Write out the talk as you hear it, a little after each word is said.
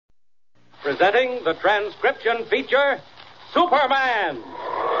presenting the transcription feature, Superman.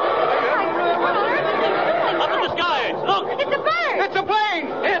 Up in the sky! Look! It's a bird! It's a plane!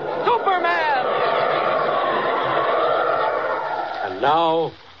 It's Superman! And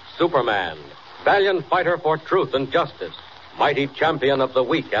now, Superman, valiant fighter for truth and justice, mighty champion of the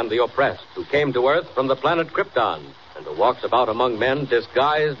weak and the oppressed, who came to Earth from the planet Krypton, and who walks about among men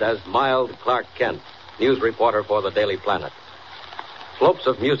disguised as mild Clark Kent, news reporter for the Daily Planet. Slopes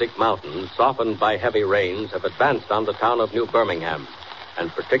of Music Mountain, softened by heavy rains, have advanced on the town of New Birmingham, and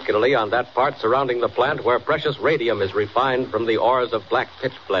particularly on that part surrounding the plant where precious radium is refined from the ores of black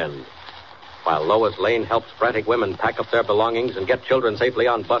pitch blende. While Lois Lane helps frantic women pack up their belongings and get children safely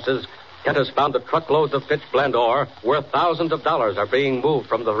on buses, Kent has found that truckloads of pitch blende ore worth thousands of dollars are being moved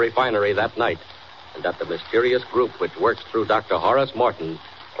from the refinery that night, and that the mysterious group which works through Dr. Horace Morton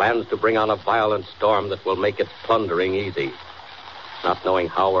plans to bring on a violent storm that will make its plundering easy. Not knowing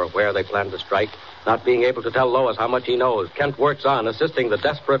how or where they plan to strike, not being able to tell Lois how much he knows, Kent works on, assisting the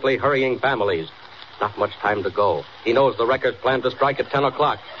desperately hurrying families. Not much time to go. He knows the wreckers plan to strike at 10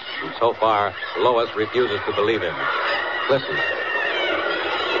 o'clock, and so far, Lois refuses to believe him. Listen.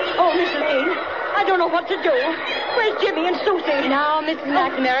 Oh, Miss Lane, I don't know what to do. Where's Jimmy and Susie? Now, Mrs.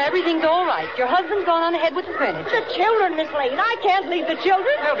 McNamara, everything's all right. Your husband's gone on ahead with the furniture. The children, Miss Lane. I can't leave the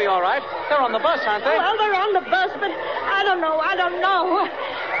children. They'll be all right. They're on the bus, aren't they? Well, they're on the bus, but I don't know.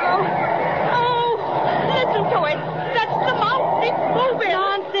 Oh, listen to it. That's the mountain. It's moving.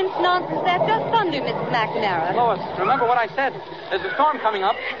 Nonsense. That's just thunder, Mrs. McNamara. Lois, remember what I said. There's a storm coming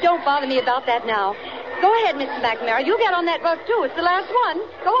up. Don't bother me about that now. Go ahead, Mrs. McNamara. You get on that bus, too. It's the last one.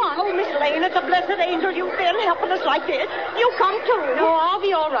 Go on. Oh, Miss Lane, it's a blessed angel you've been helping us like this. You come, too. No, I'll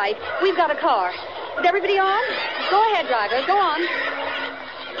be all right. We've got a car. Is everybody on? Go ahead, driver. Go on.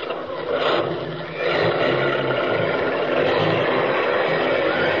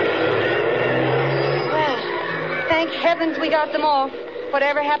 Well, thank heavens we got them off.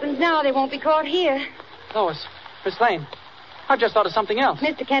 Whatever happens now, they won't be caught here. Lois, Miss Lane, I just thought of something else.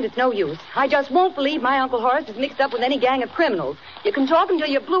 Mr. Kent, it's no use. I just won't believe my Uncle Horace is mixed up with any gang of criminals. You can talk until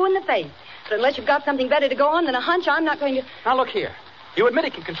you're blue in the face. But unless you've got something better to go on than a hunch, I'm not going to... Now, look here. You admit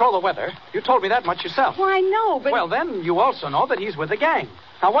he can control the weather. You told me that much yourself. Why, no, but... Well, then you also know that he's with the gang.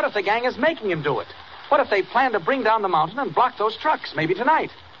 Now, what if the gang is making him do it? What if they plan to bring down the mountain and block those trucks, maybe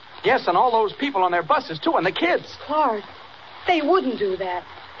tonight? Yes, and all those people on their buses, too, and the kids. Clark, they wouldn't do that.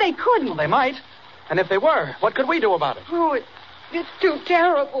 They couldn't. Well, they might. And if they were, what could we do about it? Oh, it's too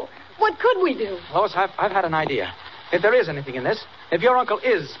terrible. What could we do? Lois, I've had an idea. If there is anything in this, if your uncle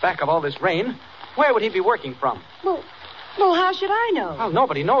is back of all this rain, where would he be working from? Well, how should I know? Well,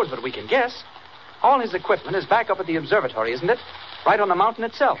 nobody knows, but we can guess. All his equipment is back up at the observatory, isn't it? Right on the mountain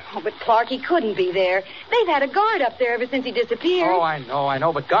itself. Oh, but Clark, he couldn't be there. They've had a guard up there ever since he disappeared. Oh, I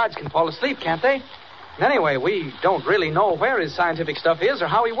know, but guards can fall asleep, can't they? And anyway, we don't really know where his scientific stuff is or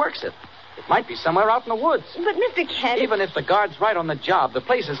how he works it. It might be somewhere out in the woods. But, Mr. Kent... Even if the guard's right on the job, the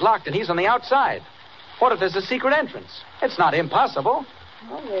place is locked and he's on the outside. What if there's a secret entrance? It's not impossible.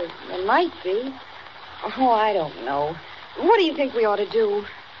 Well, there might be. Oh, I don't know. What do you think we ought to do?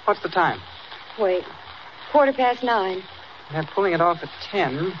 What's the time? Wait. 9:15. They're pulling it off at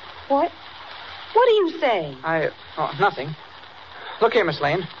 10. What? What are you saying? Nothing. Look here, Miss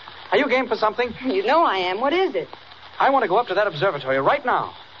Lane. Are you game for something? You know I am. What is it? I want to go up to that observatory right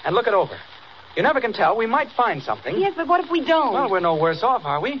now and look it over. You never can tell. We might find something. Yes, but what if we don't? Well, we're no worse off,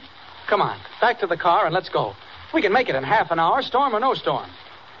 are we? Come on. Back to the car and let's go. We can make it in half an hour, storm or no storm.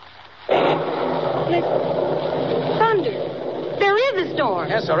 Thunder. There is a storm.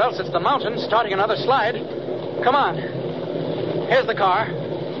 Yes, or else it's the mountain starting another slide. Come on. Here's the car.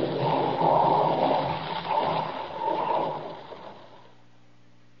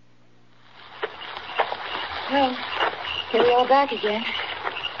 Well, here we are back again.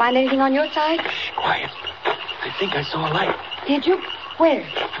 Find anything on your side? Shh, quiet. I think I saw a light. Did you? Where?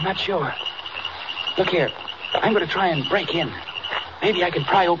 I'm not sure. Look here. I'm going to try and break in. Maybe I can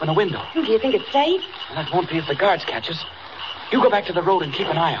pry open a window. Do you think it's safe? Well, that won't be if the guards catch us. You go back to the road and keep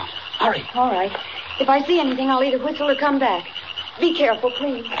an eye out. Hurry. All right. If I see anything, I'll either whistle or come back. Be careful,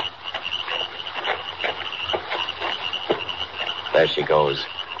 please. There she goes.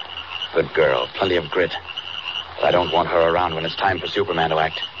 Good girl. Plenty of grit. But I don't want her around when it's time for Superman to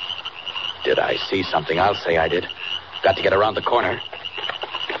act. Did I see something? I'll say I did. Got to get around the corner.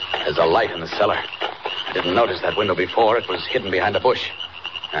 There's a light in the cellar. I didn't notice that window before. It was hidden behind a bush.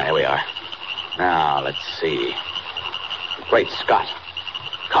 Here we are. Now, let's see. Great Scott.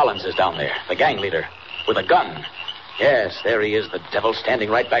 Collins is down there, the gang leader, with a gun. Yes, there he is, the devil, standing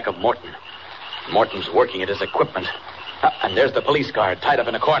right back of Morton. Morton's working at his equipment. And there's the police guard tied up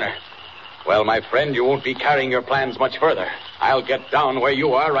in a corner. Well, my friend, you won't be carrying your plans much further. I'll get down where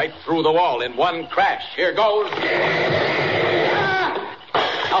you are right through the wall in one crash. Here goes.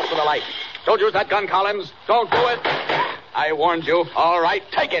 Out for the light. Don't use that gun, Collins. Don't do it. I warned you. All right,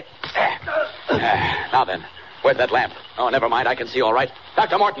 take it. Now then, where's that lamp? Oh, never mind. I can see all right.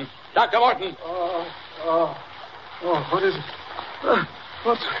 Dr. Morton. Dr. Morton. What is it?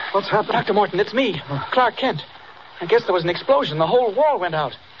 What's happened? Dr. Morton, it's me, Clark Kent. I guess there was an explosion. The whole wall went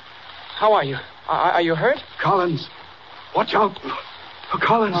out. How are you? Are you hurt? Collins. Watch out.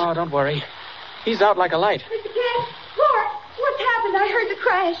 Collins. Oh, don't worry. He's out like a light. Mr. Kent, Clark, what's happened? I heard the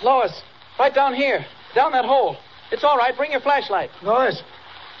crash. Lois, right down here. Down that hole. It's all right. Bring your flashlight. Lois.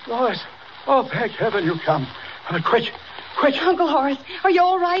 Oh, thank heaven you come. Quick. Uncle Horace, are you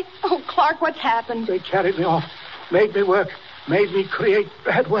all right? Oh, Clark, what's happened? They carried me off. Made me work. Made me create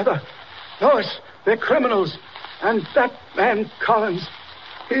bad weather. Lois, they're criminals. And that man, Collins,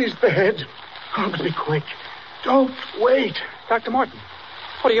 he's the head. Oh, be quick. Don't wait. Dr. Morton,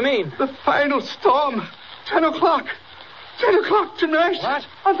 what do you mean? The final storm. 10 o'clock. 10 o'clock tonight. What?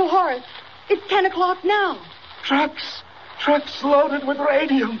 Uncle Horace, it's 10 o'clock now. Trucks loaded with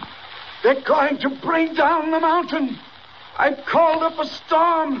radium. They're going to bring down the mountain. I've called up a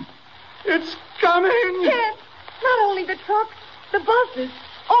storm. It's coming. Kent, not only the trucks, the buses,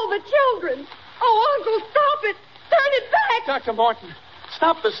 all the children. Oh, Uncle, stop it. Turn it back. Dr. Morton,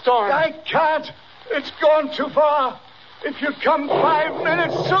 stop the storm. I can't. It's gone too far. If you come 5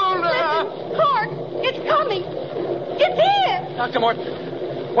 minutes sooner. Listen, Clark, it's coming. It's here. Dr.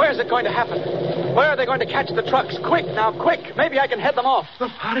 Morton, where is it going to happen? Where are they going to catch the trucks? Quick, now, quick. Maybe I can head them off. The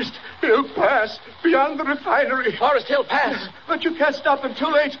Forest Hill Pass, beyond the refinery. Forest Hill Pass. But you can't stop them too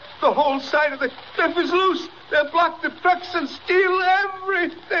late. The whole side of the cliff is loose. They'll block the trucks and steal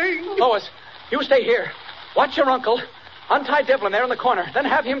everything. Lois, you stay here. Watch your uncle. Untie Devlin there in the corner. Then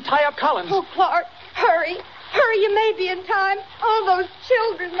have him tie up Collins. Oh, Clark, hurry. Hurry, you may be in time. All those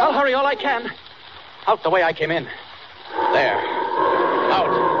children. I'll hurry all I can. Out the way I came in. There.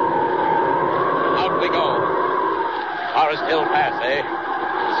 Out we go. Forest Hill Pass, eh?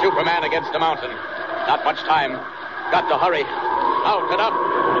 Superman against the mountain. Not much time. Got to hurry. Out and up.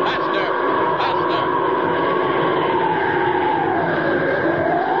 Faster.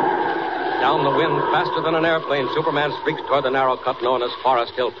 Down the wind, faster than an airplane, Superman streaks toward the narrow cut known as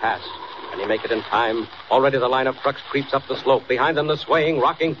Forest Hill Pass. Can he make it in time? Already the line of trucks creeps up the slope. Behind them, the swaying,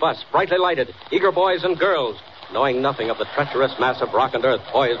 rocking bus, brightly lighted. Eager boys and girls, knowing nothing of the treacherous mass of rock and earth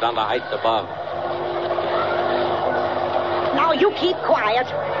poised on the heights above. Now you keep quiet.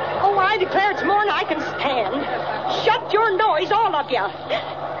 Oh, I declare it's more than I can stand. Shut your noise, all of you.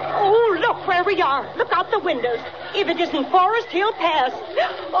 Oh, look where we are. Look out the windows. If it isn't Forest Hill Pass.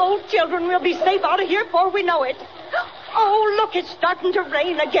 Oh, children, we'll be safe out of here before we know it. Oh, look, it's starting to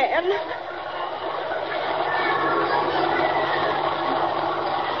rain again.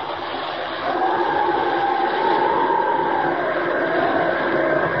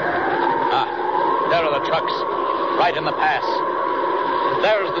 There are the trucks, right in the pass.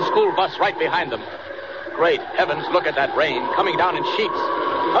 There's the school bus right behind them. Great heavens, look at that rain coming down in sheets.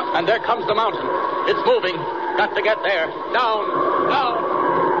 And there comes the mountain. It's moving. Got to get there. Down.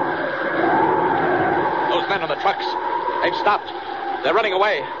 Those men on the trucks, they've stopped. They're running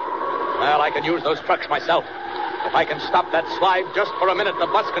away. Well, I can use those trucks myself. If I can stop that slide just for a minute, the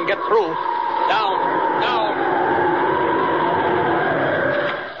bus can get through. Down.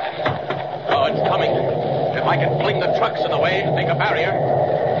 Oh, it's coming. If I can fling the trucks in the way, make a barrier.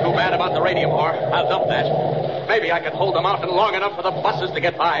 Too bad about the radium ore. I'll dump that. Maybe I can hold the mountain long enough for the buses to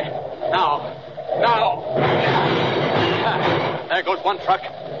get by. Now. There goes one truck.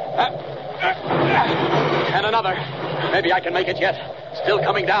 And another. Maybe I can make it yet. Still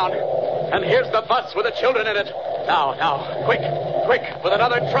coming down. And here's the bus with the children in it. Now. Quick. With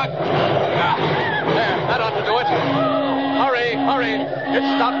another truck. There, that ought to do it. Hurry. It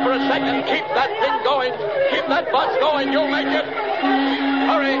stopped for a second. Keep that thing going. Keep that bus going. You'll make it.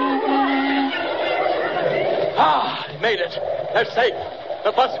 Hurry. It made it. They're safe.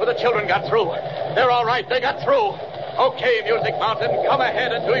 The bus with the children got through. They're all right. They got through. Okay, Music Mountain, come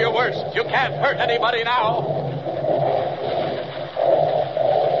ahead and do your worst. You can't hurt anybody now.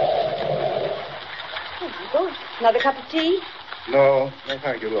 Another cup of tea? No,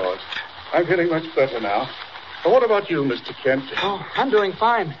 thank you, Lois. I'm feeling much better now. But what about you, Mr. Kent? Oh, I'm doing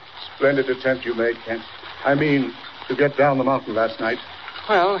fine. Splendid attempt you made, Kent. I mean, to get down the mountain last night.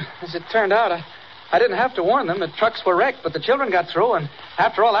 Well, as it turned out, I didn't have to warn them. The trucks were wrecked, but the children got through, and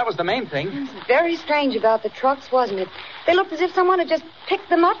after all, that was the main thing. It was very strange about the trucks, wasn't it? They looked as if someone had just picked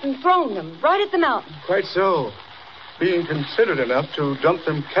them up and thrown them right at the mountain. Quite so. being considerate enough to dump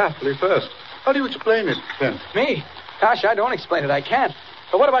them carefully first. How do you explain it, Kent? Me? Gosh, I don't explain it. I can't.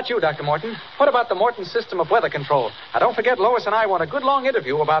 But what about you, Dr. Morton? What about the Morton system of weather control? Now, don't forget, Lois and I want a good long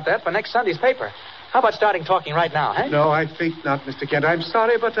interview about that for next Sunday's paper. How about starting talking right now, huh? No, I think not, Mr. Kent. I'm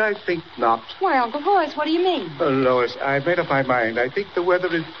sorry, but I think not. Why, Uncle Horace, what do you mean? Lois, I've made up my mind. I think the weather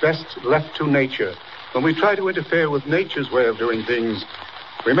is best left to nature. When we try to interfere with nature's way of doing things,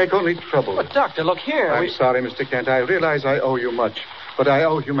 we make only trouble. But, Doctor, look here. I'm sorry, Mr. Kent. I realize I owe you much, but I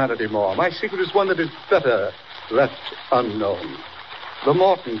owe humanity more. My secret is one that is better left unknown. The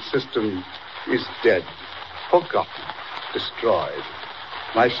Morton system is dead, forgotten, destroyed.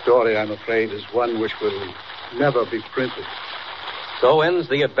 My story, I'm afraid, is one which will never be printed. So ends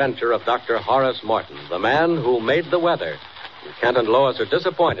the adventure of Dr. Horace Morton, the man who made the weather. Kent and Lois are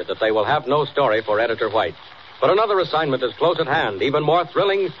disappointed that they will have no story for Editor White. But another assignment is close at hand, even more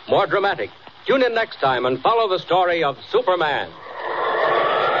thrilling, more dramatic. Tune in next time and follow the story of Superman.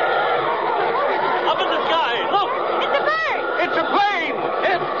 Up in the sky, look! It's a bird! It's a plane!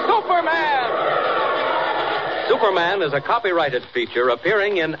 It's Superman! Superman is a copyrighted feature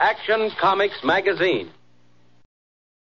appearing in Action Comics magazine.